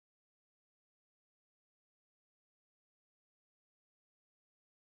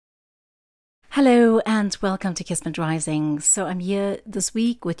Hello and welcome to Kismet Rising. So I'm here this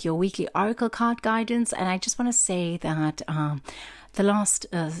week with your weekly oracle card guidance, and I just want to say that the last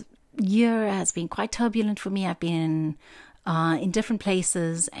year has been quite turbulent for me. I've been in different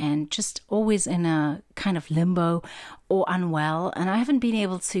places and just always in a kind of limbo or unwell, and I haven't been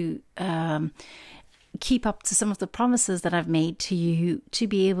able to keep up to some of the promises that I've made to you to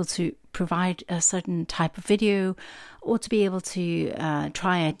be able to provide a certain type of video or to be able to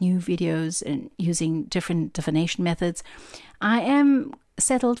try out new videos and using different divination methods. I am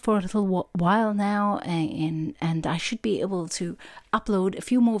settled for a little while now, and I should be able to upload a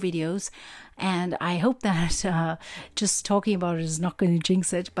few more videos, and I hope that just talking about it is not going to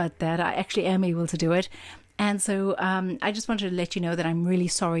jinx it, but that I actually am able to do it. And so I just wanted to let you know that I'm really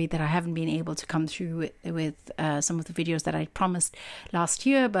sorry that I haven't been able to come through with some of the videos that I promised last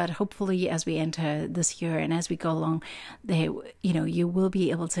year. But hopefully, as we enter this year and as we go along, you will be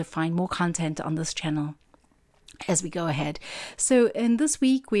able to find more content on this channel as we go ahead. So in this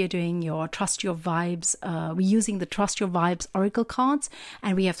week we are doing your Trust Your Vibes. We're using the Trust Your Vibes oracle cards,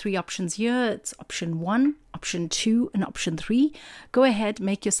 and we have three options here. It's option 1, option 2, and option 3. Go ahead,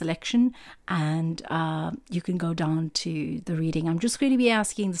 make your selection, and you can go down to the reading. I'm just going to be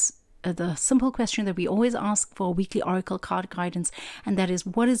asking the simple question that we always ask for weekly oracle card guidance, and that is,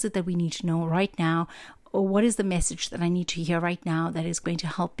 what is it that we need to know right now? Or what is the message that I need to hear right now that is going to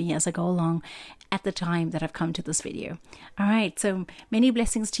help me as I go along at the time that I've come to this video? All right, so many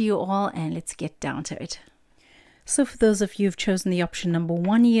blessings to you all, and let's get down to it. So for those of you who've chosen the option number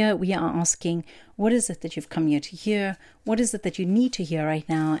 1 here, we are asking, what is it that you've come here to hear? What is it that you need to hear right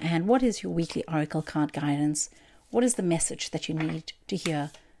now? And what is your weekly oracle card guidance? What is the message that you need to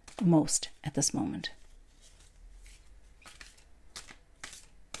hear most at this moment?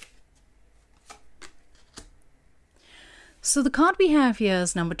 So the card we have here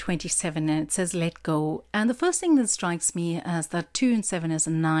is number 27, and it says let go. And the first thing that strikes me is that 2 and 7 is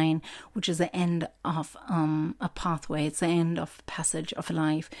a 9, which is the end of a pathway. It's the end of passage of a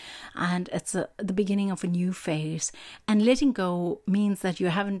life, and it's the beginning of a new phase. And letting go means that you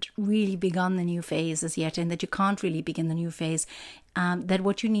haven't really begun the new phase as yet, and that you can't really begin the new phase. That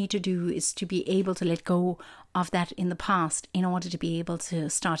what you need to do is to be able to let go of that in the past in order to be able to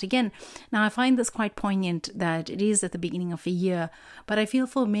start again. Now, I find this quite poignant that it is at the beginning of a year, but I feel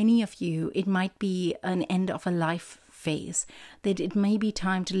for many of you, it might be an end of a life phase, that it may be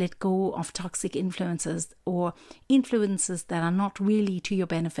time to let go of toxic influences or influences that are not really to your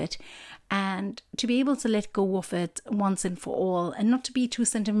benefit, and to be able to let go of it once and for all, and not to be too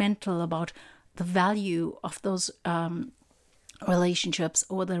sentimental about the value of those relationships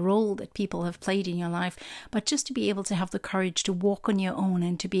or the role that people have played in your life, but just to be able to have the courage to walk on your own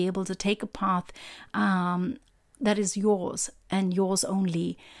and to be able to take a path that is yours and yours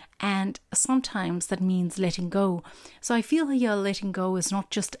only. And sometimes that means letting go. So I feel here letting go is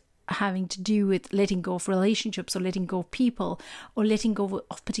not just having to do with letting go of relationships or letting go of people or letting go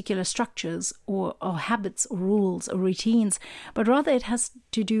of particular structures or habits or rules or routines, but rather it has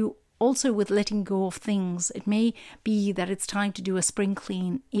to do also with letting go of things. It may be that it's time to do a spring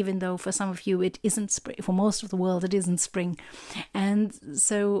clean, even though for some of you it isn't spring. For most of the world it isn't spring, and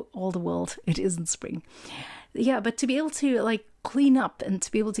so all the world it isn't spring. Yeah, but to be able to clean up and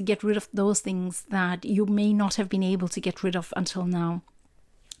to be able to get rid of those things that you may not have been able to get rid of until now.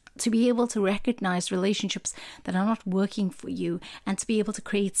 To be able to recognize relationships that are not working for you, and to be able to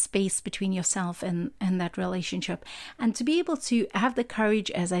create space between yourself and that relationship, and to be able to have the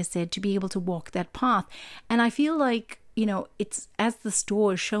courage, as I said, to be able to walk that path. And I feel like, it's, as the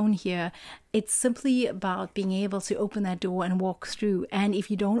store is shown here, it's simply about being able to open that door and walk through. And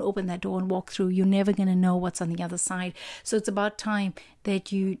if you don't open that door and walk through, you're never going to know what's on the other side. So it's about time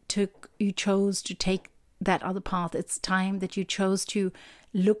that you chose to take that other path. It's time that you chose to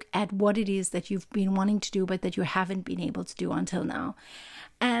look at what it is that you've been wanting to do, but that you haven't been able to do until now.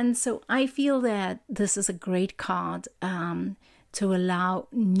 And so I feel that this is a great card to allow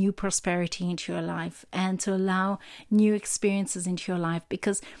new prosperity into your life and to allow new experiences into your life,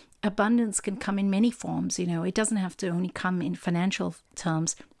 because abundance can come in many forms. It doesn't have to only come in financial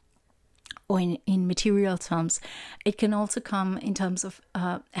terms or in material terms. It can also come in terms of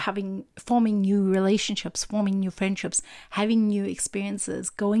forming new relationships, forming new friendships, having new experiences,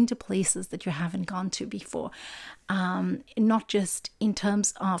 going to places that you haven't gone to before. Not just in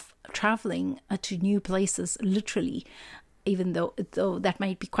terms of traveling to new places, literally, even though that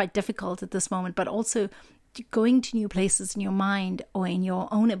might be quite difficult at this moment, but also going to new places in your mind or in your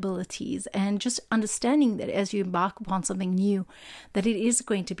own abilities, and just understanding that as you embark upon something new, that it is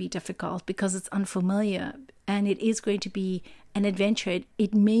going to be difficult because it's unfamiliar, and it is going to be an adventure.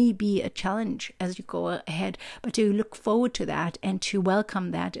 It may be a challenge as you go ahead, but to look forward to that and to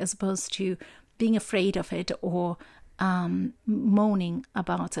welcome that, as opposed to being afraid of it or moaning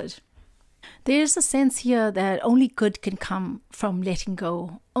about it. There's a sense here that only good can come from letting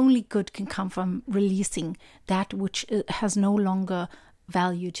go. Only good can come from releasing that which has no longer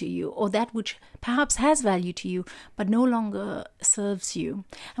value to you, or that which perhaps has value to you but no longer serves you.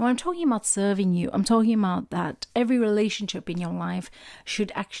 And when I'm talking about serving you, I'm talking about that every relationship in your life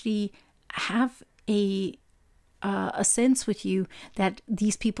should actually have a sense with you that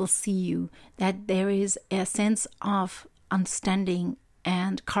these people see you, that there is a sense of understanding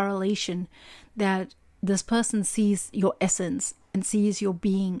and correlation, that this person sees your essence and sees your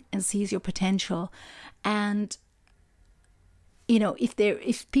being and sees your potential. And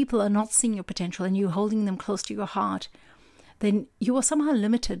if people are not seeing your potential and you're holding them close to your heart, then you are somehow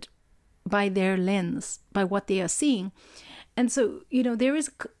limited by their lens, by what they are seeing. And so there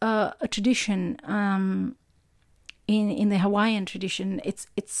is a tradition in the Hawaiian tradition. It's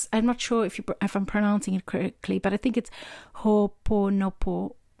I'm not sure if I'm pronouncing it correctly, but I think it's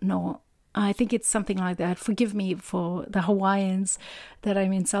Ho'oponopono. I think it's something like that. Forgive me for the Hawaiians that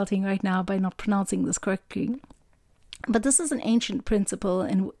I'm insulting right now by not pronouncing this correctly. But this is an ancient principle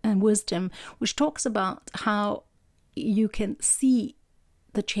and wisdom which talks about how you can see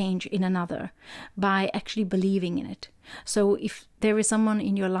the change in another by actually believing in it. So if there is someone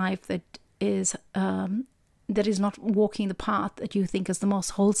in your life that is not walking the path that you think is the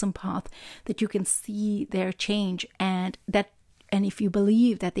most wholesome path, that you can see their change, and if you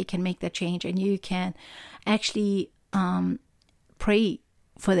believe that they can make that change, and you can actually pray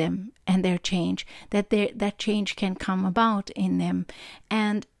for them and their change, that change can come about in them.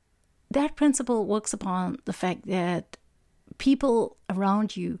 And that principle works upon the fact that people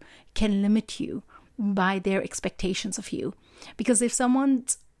around you can limit you by their expectations of you. Because if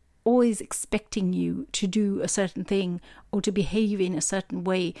someone's always expecting you to do a certain thing or to behave in a certain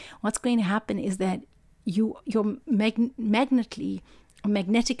way, what's going to happen is that you're magnetically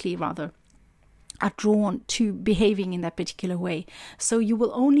are drawn to behaving in that particular way. So you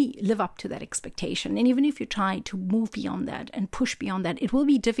will only live up to that expectation. And even if you try to move beyond that and push beyond that, it will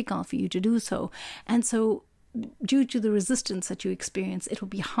be difficult for you to do so. And so due to the resistance that you experience, it will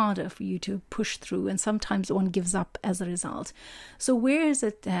be harder for you to push through. And sometimes one gives up as a result. So where is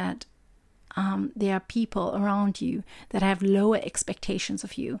it that there are people around you that have lower expectations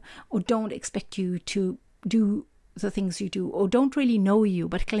of you, or don't expect you to do the things you do, or don't really know you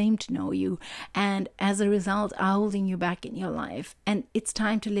but claim to know you, and as a result are holding you back in your life? And it's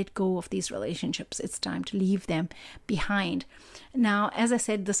time to let go of these relationships. It's time to leave them behind. Now, as I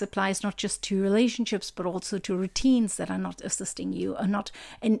said, this applies not just to relationships but also to routines that are not assisting you, or not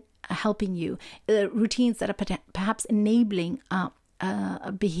helping you, routines that are perhaps enabling a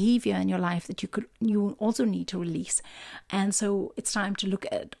behavior in your life that you also need to release. And so it's time to look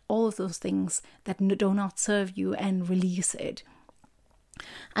at all of those things that do not serve you and release it.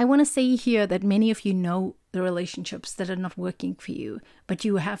 I want to say here that many of you know the relationships that are not working for you, but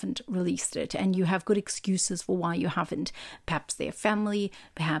you haven't released it, and you have good excuses for why you haven't. Perhaps they're family,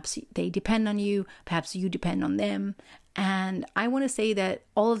 perhaps they depend on you, perhaps you depend on them. And I want to say that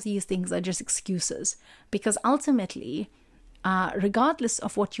all of these things are just excuses, because ultimately, regardless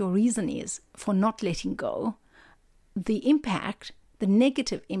of what your reason is for not letting go, the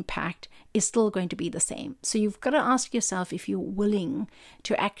negative impact is still going to be the same. So you've got to ask yourself if you're willing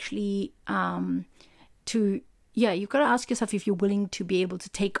to actually, you've got to ask yourself if you're willing to be able to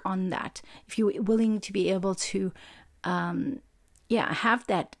take on that, if you're willing to be able to, have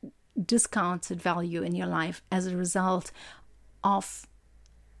that discounted value in your life as a result of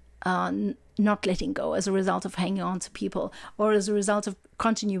not letting go, as a result of hanging on to people, or as a result of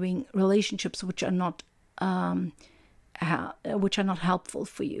continuing relationships which are not helpful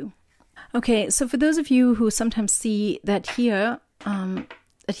for you. Okay, so for those of you who sometimes see that here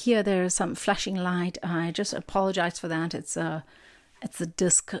there is some flashing light, I just apologize for that. It's a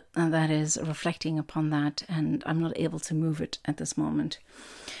disc that is reflecting upon that, and I'm not able to move it at this moment.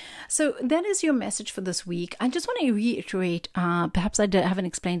 So that is your message for this week. I just want to reiterate, perhaps I haven't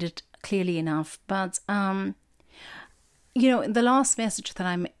explained it clearly enough, but in the last message that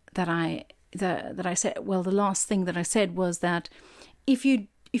I said, well, the last thing that I said was that if you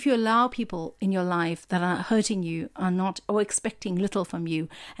allow people in your life that are hurting you, or expecting little from you,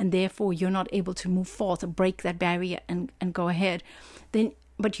 and therefore you're not able to move forth or break that barrier and go ahead, then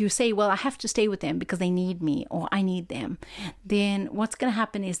but you say, well, I have to stay with them because they need me or I need them, then what's going to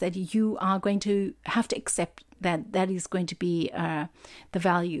happen is that you are going to have to accept that that is going to be the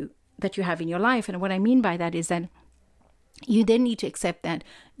value that you have in your life. And what I mean by that is that you then need to accept that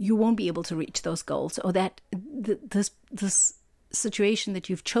you won't be able to reach those goals, or that this situation that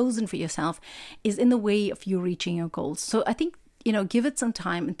you've chosen for yourself is in the way of you reaching your goals. So I think, give it some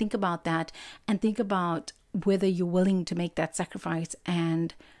time and think about that, and think about whether you're willing to make that sacrifice,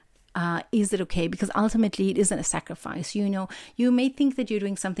 and is it okay? Because ultimately it isn't a sacrifice. You may think that you're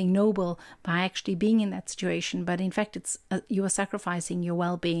doing something noble by actually being in that situation, but in fact you are sacrificing your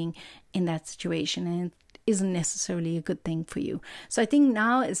well-being in that situation, and it isn't necessarily a good thing for you. So I think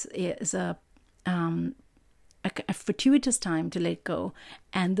now is a fortuitous time to let go,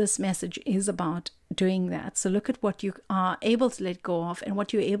 and this message is about doing that. So look at what you are able to let go of and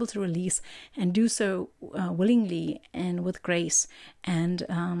what you're able to release, and do so willingly and with grace, and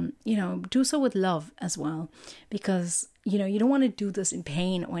do so with love as well, because you don't want to do this in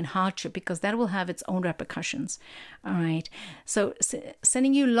pain or in hardship, because that will have its own repercussions. All right, so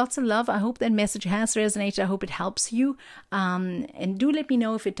sending you lots of love. I hope that message has resonated. I hope it helps you, and do let me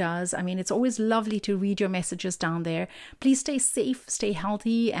know if it does. I mean, it's always lovely to read your messages down there. Please stay safe, stay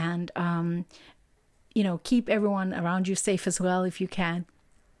healthy, and keep everyone around you safe as well if you can.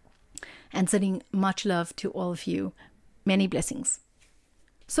 And sending much love to all of you. Many blessings.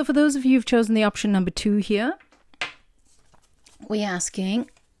 So for those of you who've chosen the option number 2 here, we're asking,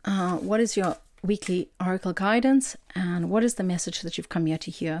 what is your weekly oracle guidance, and what is the message that you've come here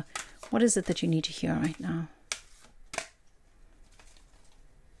to hear? What is it that you need to hear right now?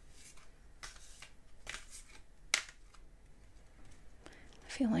 I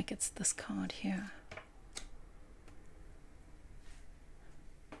feel like it's this card here.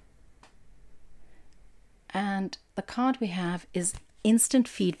 And the card we have is instant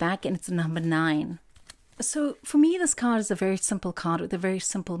feedback, and it's number 9. So for me, this card is a very simple card with a very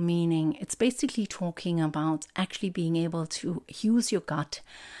simple meaning. It's basically talking about actually being able to use your gut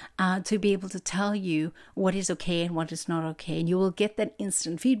to be able to tell you what is okay and what is not okay. And you will get that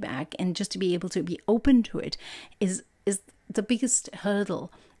instant feedback, and just to be able to be open to it is the biggest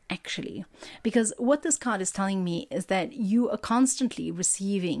hurdle, actually, because what this card is telling me is that you are constantly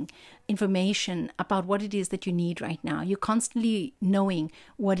receiving information about what it is that you need right now. You're constantly knowing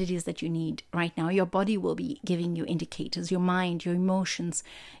what it is that you need right now. Your body will be giving you indicators. Your mind, your emotions,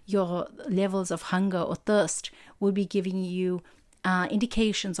 your levels of hunger or thirst will be giving you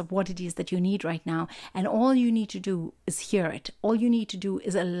indications of what it is that you need right now. And all you need to do is hear it. All you need to do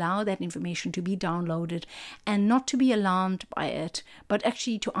is allow that information to be downloaded, and not to be alarmed by it, but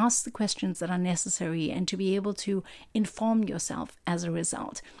actually to ask the questions that are necessary, and to be able to inform yourself as a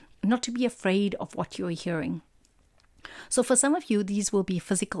result, not to be afraid of what you're hearing. So for some of you, these will be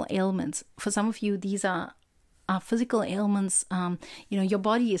physical ailments. For some of you, these are physical ailments. Your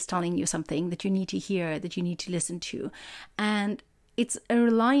body is telling you something that you need to hear, that you need to listen to, and it's a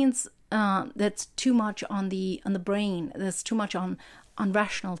reliance that's too much on the brain. That's too much on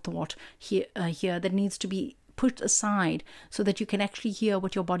rational thought here that needs to be put aside, so that you can actually hear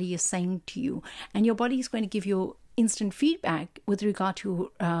what your body is saying to you. And your body is going to give you instant feedback with regard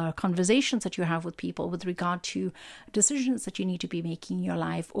to conversations that you have with people, with regard to decisions that you need to be making in your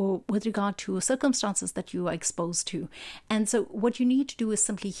life, or with regard to circumstances that you are exposed to. And so what you need to do is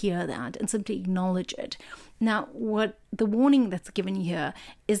simply hear that and simply acknowledge it. Now, what the warning that's given here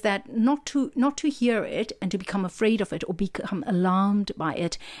is that not to hear it and to become afraid of it or become alarmed by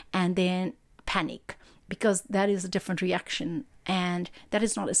it and then panic, because that is a different reaction, and that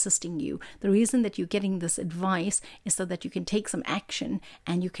is not assisting you. The reason that you're getting this advice is so that you can take some action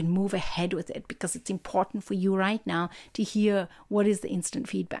and you can move ahead with it, because it's important for you right now to hear what is the instant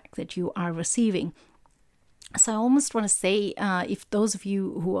feedback that you are receiving. So I almost want to say, if those of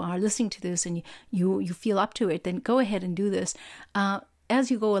you who are listening to this and you feel up to it, then go ahead and do this. As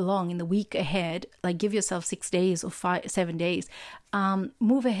you go along in the week ahead, like give yourself 6 days or 7 days,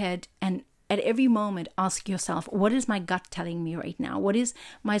 move ahead and at every moment, ask yourself, what is my gut telling me right now? What is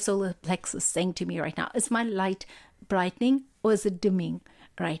my solar plexus saying to me right now? Is my light brightening or is it dimming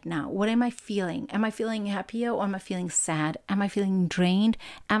right now? What am I feeling? Am I feeling happier or am I feeling sad? Am I feeling drained?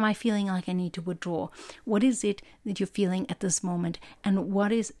 Am I feeling like I need to withdraw? What is it that you're feeling at this moment? And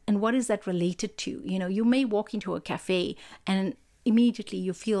what is that related to? You may walk into a cafe and immediately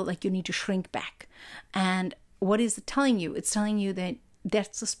you feel like you need to shrink back. And what is it telling you? It's telling you that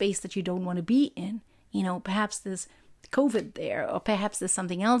that's a space that you don't want to be in. Perhaps there's COVID there, or perhaps there's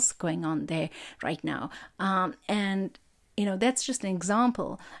something else going on there right now. And that's just an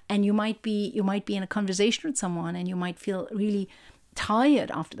example. And you might be in a conversation with someone and you might feel really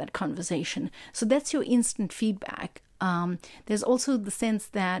tired after that conversation. So that's your instant feedback. There's also the sense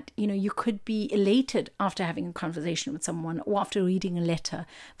that, you could be elated after having a conversation with someone, or after reading a letter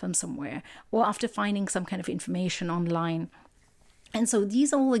from somewhere, or after finding some kind of information online. And so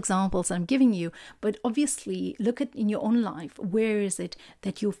these are all examples I'm giving you, but obviously look at in your own life, where is it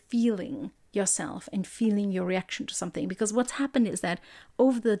that you're feeling yourself and feeling your reaction to something? Because what's happened is that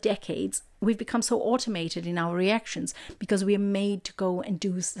over the decades, we've become so automated in our reactions because we're made to go and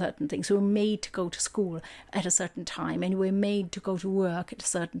do certain things. We're made to go to school at a certain time, and we're made to go to work at a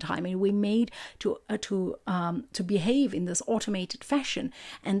certain time, and we're made to behave in this automated fashion.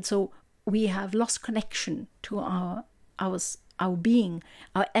 And so we have lost connection to our being,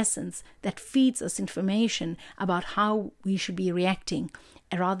 our essence, that feeds us information about how we should be reacting,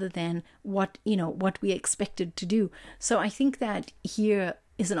 rather than what we expected to do. So I think that here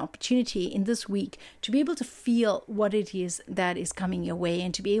is an opportunity in this week to be able to feel what it is that is coming your way,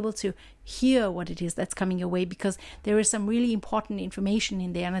 and to be able to hear what it is that's coming your way, because there is some really important information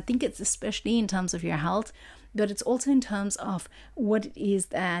in there. And I think it's especially in terms of your health, but it's also in terms of what it is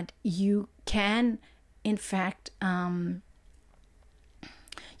that you can in fact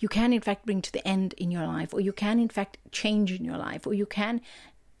bring to the end in your life, or you can in fact change in your life, or you can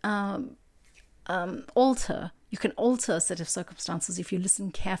alter. You can alter a set of circumstances if you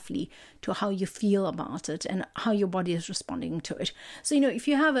listen carefully to how you feel about it and how your body is responding to it. So, if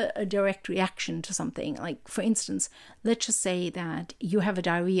you have a direct reaction to something, like for instance, let's just say that you have a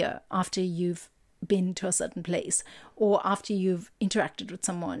diarrhea after you've been to a certain place, or after you've interacted with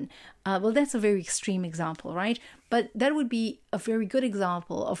someone. Well, that's a very extreme example, right? But that would be a very good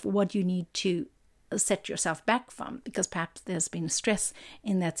example of what you need to set yourself back from, because perhaps there's been stress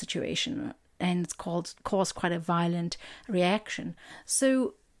in that situation, and it's caused quite a violent reaction.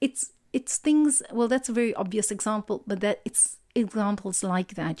 So it's things. Well, that's a very obvious example, but that it's examples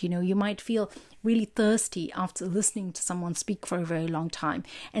like that. You might feel really thirsty after listening to someone speak for a very long time,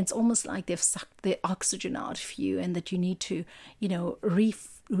 and it's almost like they've sucked the oxygen out of you, and that you need to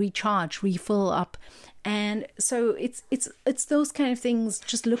recharge, refill up. And so it's those kind of things.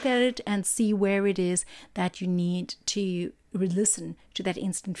 Just look at it and see where it is that you need to listen to that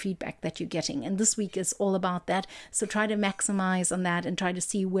instant feedback that you're getting. And this week is all about that. So try to maximize on that and try to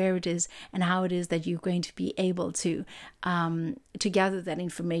see where it is and how it is that you're going to be able to gather that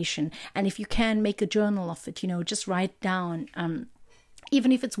information. And if you can, make a journal of it, just write down,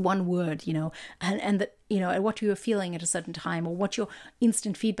 even if it's one word, and that, what you were feeling at a certain time, or what your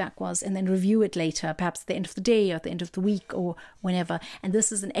instant feedback was, and then review it later, perhaps at the end of the day or at the end of the week or whenever. And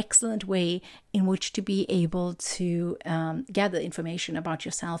this is an excellent way in which to be able to gather information about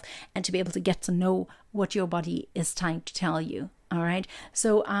yourself, and to be able to get to know what your body is trying to tell you. All right.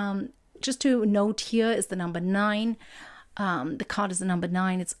 So just to note, here is the number 9. The card is the number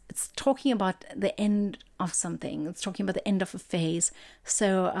 9. It's talking about the end of something. It's talking about the end of a phase.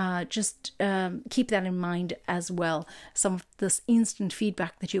 So just keep that in mind as well. Some of this instant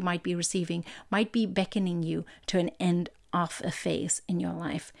feedback that you might be receiving might be beckoning you to an end of a phase in your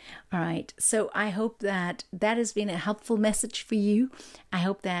life. All right. So I hope that has been a helpful message for you. I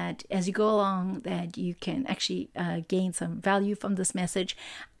hope that as you go along, that you can actually gain some value from this message.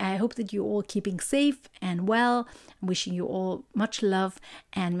 I hope that you're all keeping safe and well. I'm wishing you all much love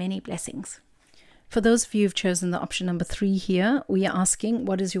and many blessings. For those of you who've chosen the option number 3 here, we are asking,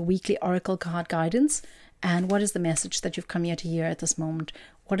 what is your weekly oracle card guidance? And what is the message that you've come here to hear at this moment?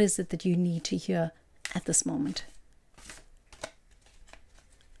 What is it that you need to hear at this moment?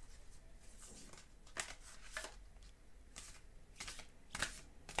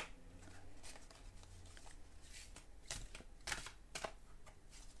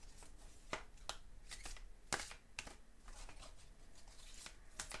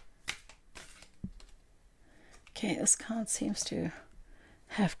 Okay, this card seems to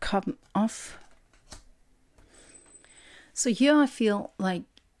have come off. So here I feel like,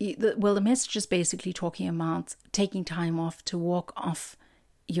 the message is basically talking about taking time off to walk off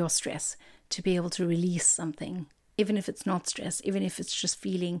your stress, to be able to release something, even if it's not stress, even if it's just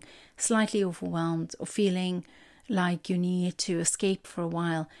feeling slightly overwhelmed or feeling like you need to escape for a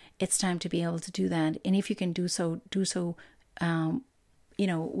while. It's time to be able to do that. And if you can do so,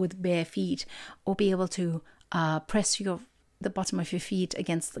 with bare feet, or be able to press the bottom of your feet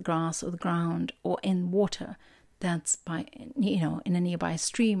against the grass or the ground, or in water that's in a nearby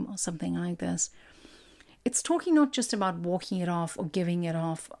stream or something like this. It's talking not just about walking it off or giving it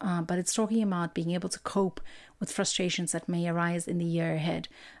off, but it's talking about being able to cope with frustrations that may arise in the year ahead.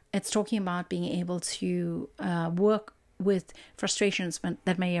 It's talking about being able to work with frustrations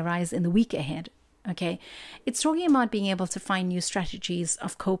that may arise in the week ahead, Okay, it's talking about being able to find new strategies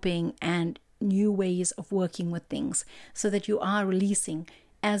of coping and new ways of working with things, so that you are releasing.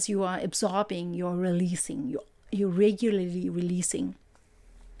 As you are absorbing, you're releasing. You're regularly releasing.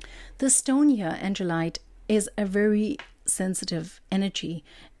 The stone here, Angelite, is a very sensitive energy.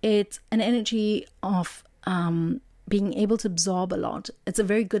 It's an energy of being able to absorb a lot. It's a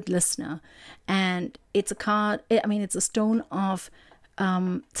very good listener, and it's a card. I mean, it's a stone of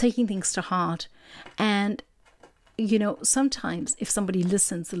taking things to heart. And sometimes if somebody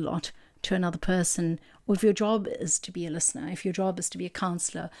listens a lot to another person, or if your job is to be a listener, if your job is to be a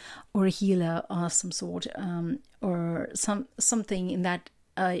counselor or a healer of some sort, or something in that,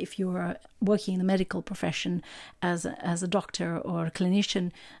 if you're working in the medical profession as a doctor or a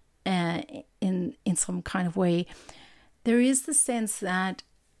clinician, in some kind of way, there is the sense that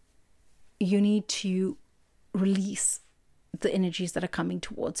you need to release the energies that are coming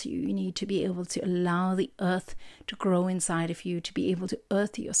towards you. You need to be able to allow the earth to grow inside of you, to be able to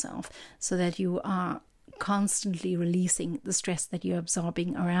earth yourself, so that you are constantly releasing the stress that you're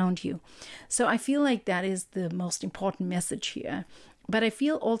absorbing around you. So I feel like that is the most important message here. But I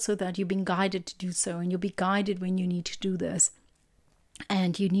feel also that you've been guided to do so, and you'll be guided when you need to do this.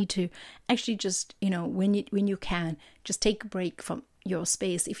 And you need to actually just, when you can, just take a break from your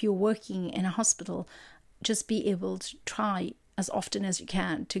space. If you're working in a hospital, just be able to try as often as you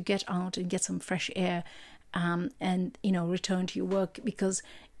can to get out and get some fresh air, and return to your work. Because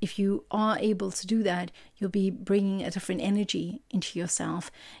if you are able to do that, you'll be bringing a different energy into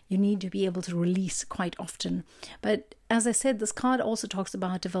yourself. You need to be able to release quite often. But as I said, this card also talks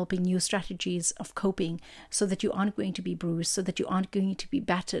about developing new strategies of coping, so that you aren't going to be bruised, so that you aren't going to be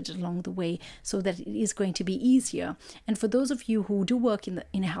battered along the way, so that it is going to be easier. And for those of you who do work in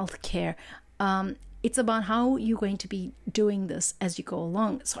healthcare, it's about how you're going to be doing this as you go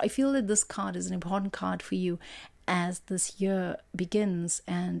along. So I feel that this card is an important card for you as this year begins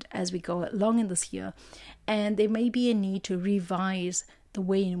and as we go along in this year. And there may be a need to revise the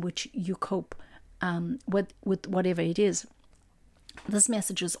way in which you cope with whatever it is. This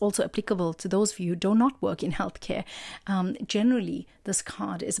message is also applicable to those of you who do not work in healthcare. Generally, this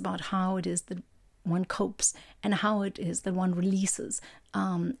card is about how it is that one copes and how it is that one releases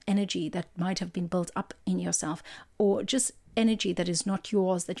energy that might have been built up in yourself, or just energy that is not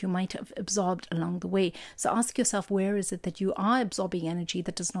yours that you might have absorbed along the way. So ask yourself, where is it that you are absorbing energy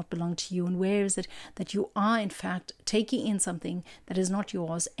that does not belong to you, and where is it that you are in fact taking in something that is not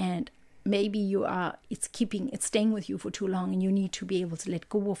yours, and maybe it's staying with you for too long, and you need to be able to let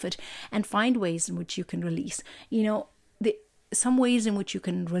go of it and find ways in which you can release. Some ways in which you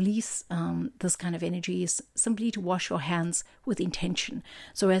can release this kind of energy is simply to wash your hands with intention.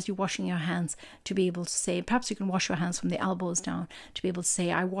 So as you're washing your hands, to be able to say, perhaps you can wash your hands from the elbows down, to be able to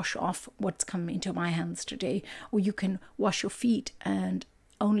say, I wash off what's come into my hands today. Or you can wash your feet and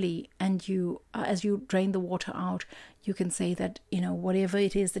you, as you drain the water out, you can say that, whatever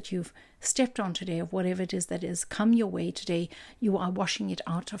it is that you've stepped on today, or whatever it is that has come your way today, you are washing it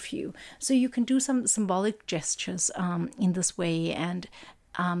out of you. So you can do some symbolic gestures in this way, and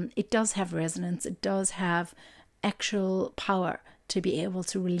it does have resonance. It does have actual power to be able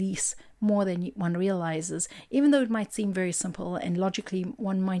to release more than one realizes, even though it might seem very simple and logically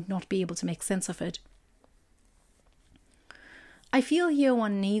one might not be able to make sense of it. I feel here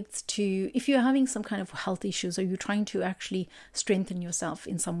one needs to, if you're having some kind of health issues, or you're trying to actually strengthen yourself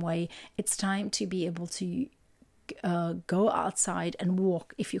in some way, it's time to be able to go outside and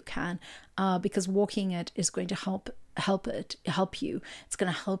walk if you can, because walking it is going to help you. It's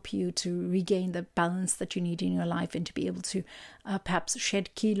going to help you to regain the balance that you need in your life, and to be able to perhaps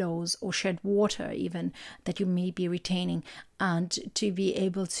shed kilos or shed water even that you may be retaining, and to be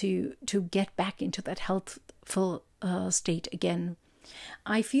able to get back into that healthful state again.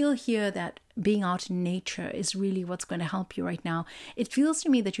 I feel here that being out in nature is really what's going to help you right now. It feels to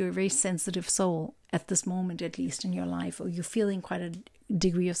me that you're a very sensitive soul at this moment, at least in your life, or you're feeling quite a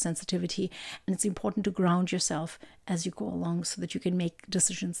degree of sensitivity, and it's important to ground yourself as you go along, so that you can make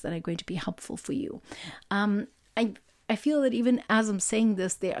decisions that are going to be helpful for you. I feel that even as I'm saying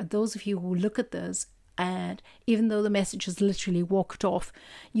this, there are those of you who look at this, and even though the message is literally walk it off,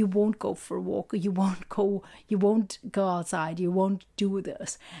 you won't go for a walk, or you won't go outside, you won't do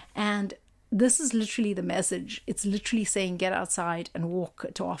this. And this is literally the message. It's literally saying get outside and walk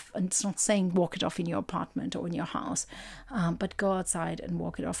it off. And it's not saying walk it off in your apartment or in your house, but go outside and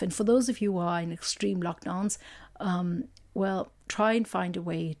walk it off. And for those of you who are in extreme lockdowns, well, try and find a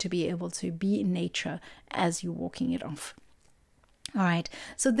way to be able to be in nature as you're walking it off. All right,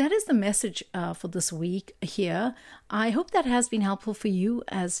 so that is the message for this week here. I hope that has been helpful for you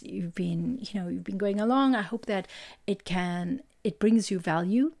as you've been going along. I hope that it brings you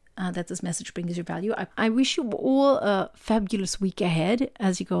value, that this message brings you value. I wish you all a fabulous week ahead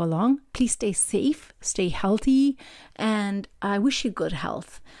as you go along. Please stay safe, stay healthy, and I wish you good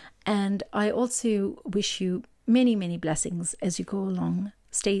health. And I also wish you many, many blessings as you go along.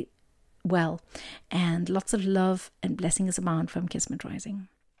 Stay well, and lots of love and blessings abound from Kismet Rising.